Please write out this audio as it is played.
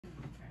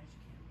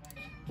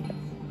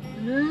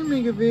I'm gonna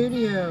make a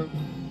video.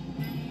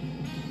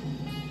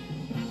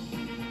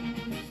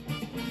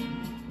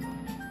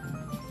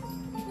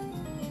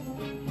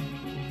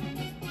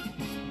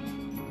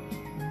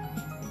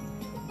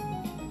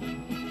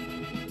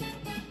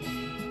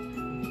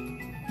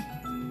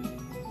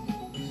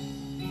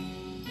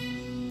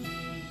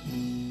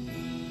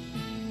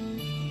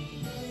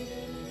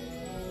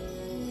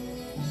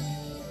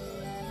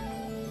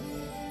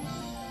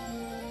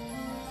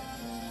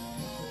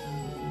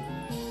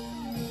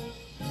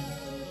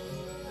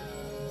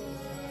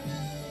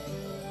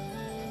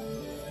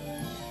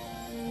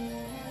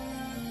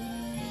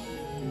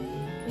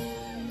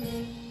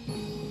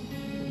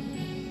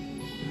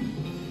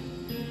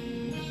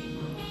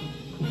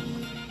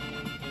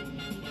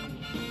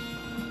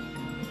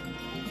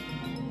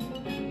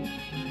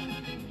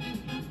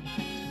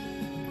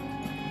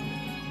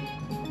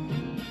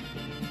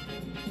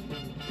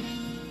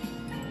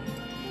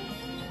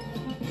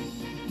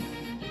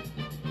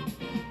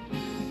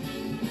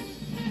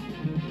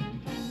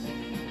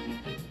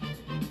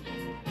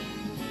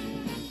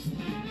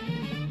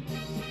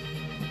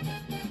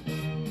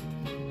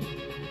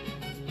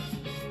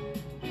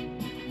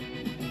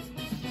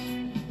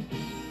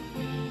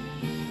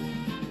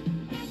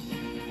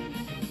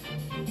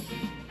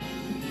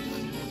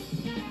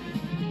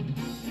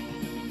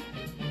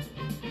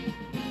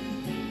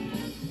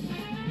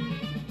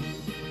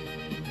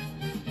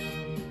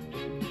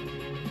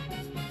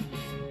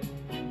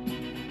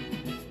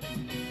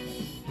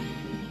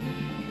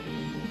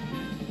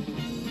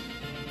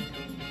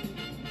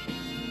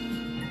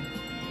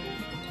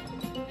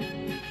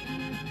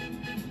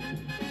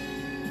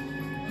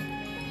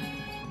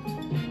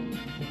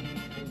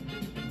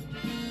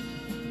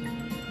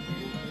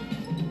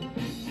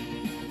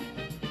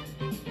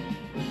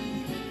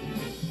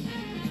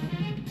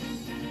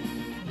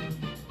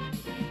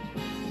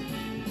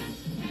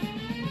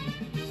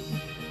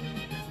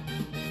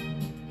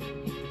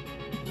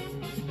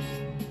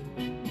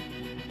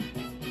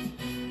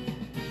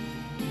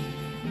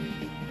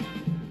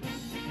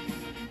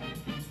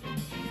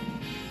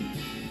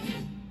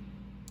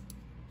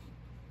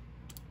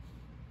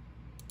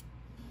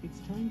 It's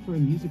time for a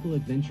musical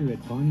adventure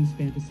at Bonnie's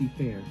Fantasy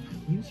Fair.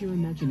 Use your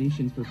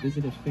imaginations for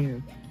visit a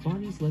fair.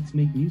 Bonnie's Let's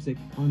Make Music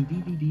on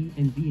DVD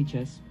and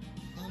VHS.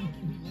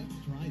 Let's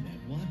try that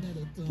one at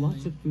a time.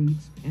 Lots of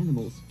foods,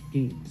 animals,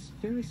 games,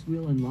 Ferris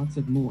wheel, and lots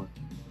of more.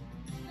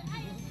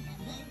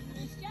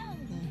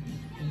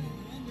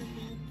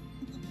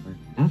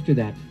 After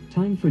that,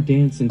 time for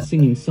dance and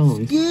singing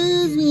songs.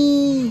 Excuse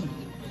me!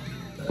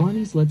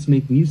 Bonnie's Let's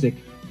Make Music,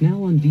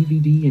 now on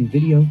DVD and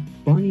video.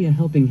 Bonnie, a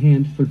helping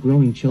hand for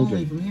growing children.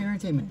 Only from Here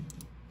Entertainment.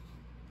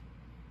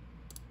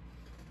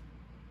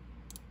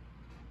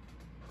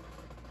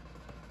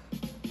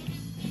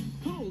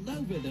 Pull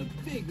over the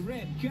big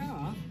red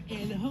car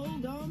and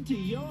hold on to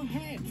your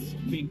hats,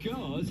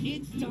 because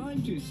it's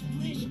time to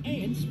splish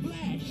and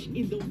splash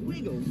in the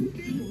Wiggle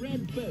Big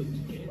Red Boat.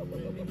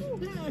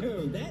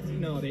 No, that's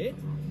not it.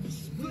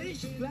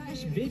 Splish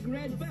Splash Big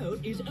Red Boat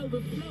is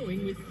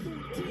overflowing with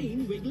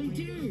 14 wiggly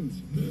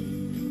tunes.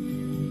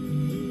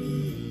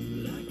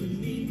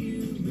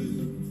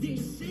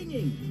 There's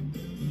singing.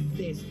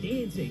 There's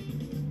dancing.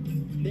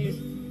 There's...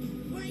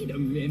 Wait a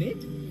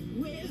minute.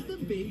 Where's the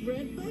big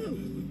red boat?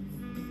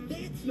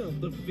 That's not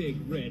the big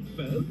red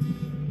boat.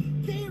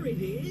 There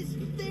it is.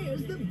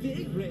 There's the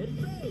big red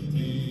boat.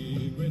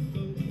 Big red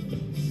boat,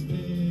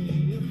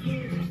 stay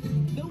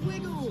afloat. The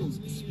Wiggles!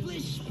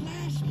 Splish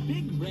Splash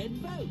Big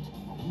Red Boat.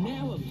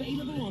 Now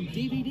available on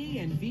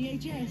DVD and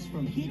VHS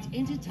from Hit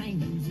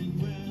Entertainment.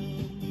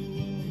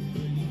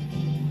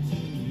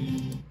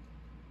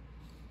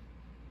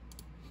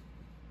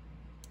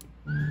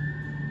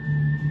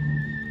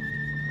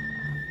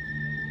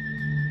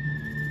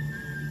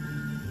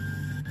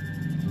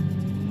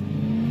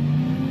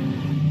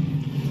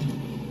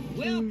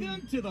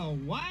 Welcome to the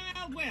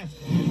Wild West.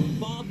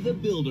 Bob the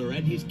Builder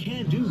and his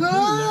can-do crew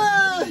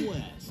are heading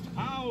west.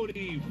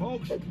 Howdy,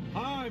 folks.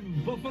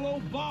 I'm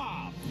Buffalo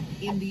Bob.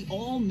 In the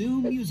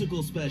all-new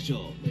musical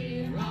special.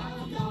 We're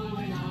all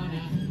going on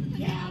a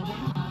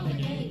cowboy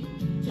holiday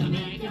to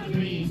make our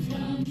dreams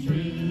come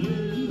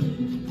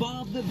true.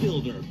 Bob the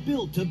Builder,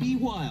 built to be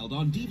wild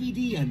on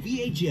DVD and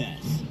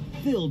VHS.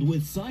 Filled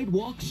with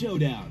sidewalk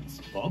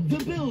showdowns. Bob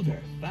the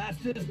Builder,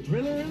 fastest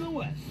driller in the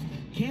West.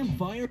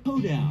 Campfire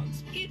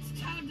hoedowns. It's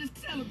time to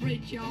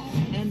celebrate, y'all.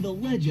 And the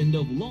legend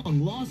of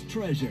long-lost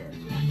treasure.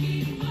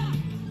 Lucky Luck,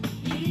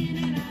 in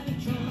and out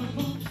of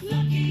trouble.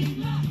 Lucky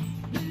Luck,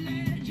 the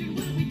legend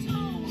will be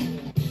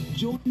told.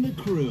 Join the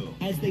crew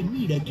as they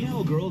meet a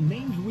cowgirl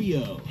named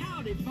Rio.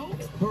 Howdy,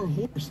 folks. Her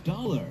horse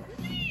Dollar.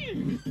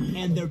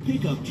 And their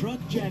pickup truck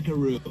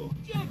Jackaroo.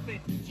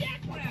 Jumping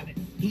Jackrabbit.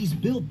 He's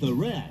built the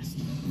rest.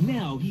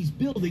 Now he's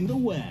building the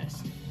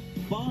West.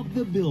 Bob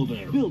the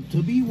Builder, built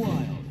to be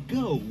wild.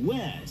 Go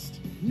West.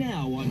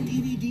 Now on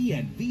DVD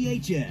and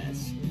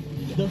VHS.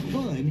 The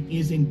fun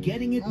is in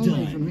getting it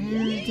Only from done.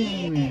 Here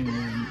Entertainment.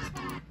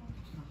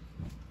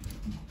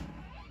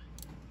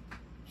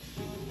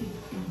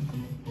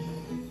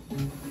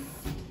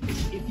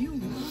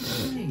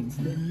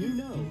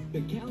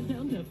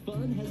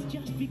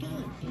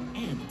 begun,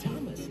 and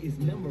Thomas is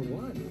 #1.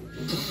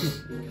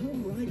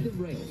 Come ride the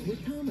rails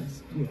with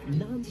Thomas with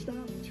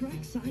non-stop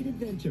trackside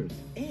adventures.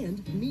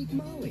 And meet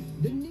Molly,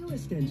 the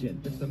newest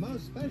engine. It's the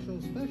most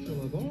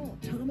special of all.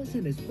 Thomas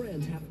and his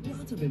friends have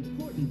lots of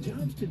important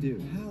jobs to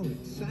do. How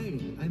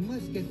exciting. I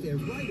must get there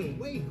right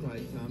away,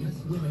 cried Thomas.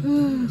 When a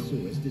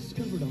dinosaur is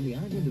discovered on the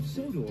island of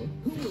Sodor,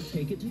 who will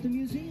take it to the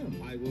museum?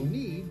 I will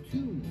need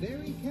 2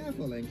 very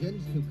careful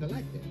engines to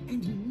collect it.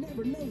 And you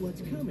never know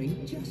what's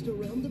coming just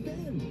around the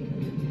bend.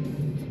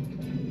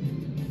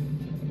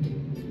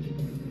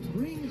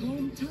 Bring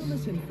home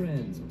Thomas and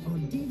Friends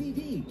on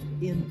DVD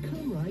in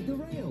Come Ride the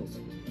Rails.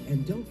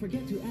 And don't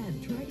forget to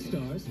add track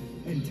stars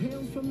and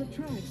Tales from the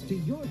Tracks to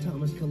your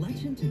Thomas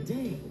collection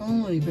today.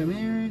 Only from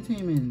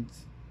Entertainment.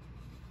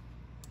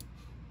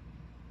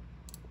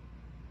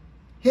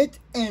 Hit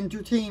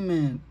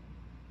Entertainment.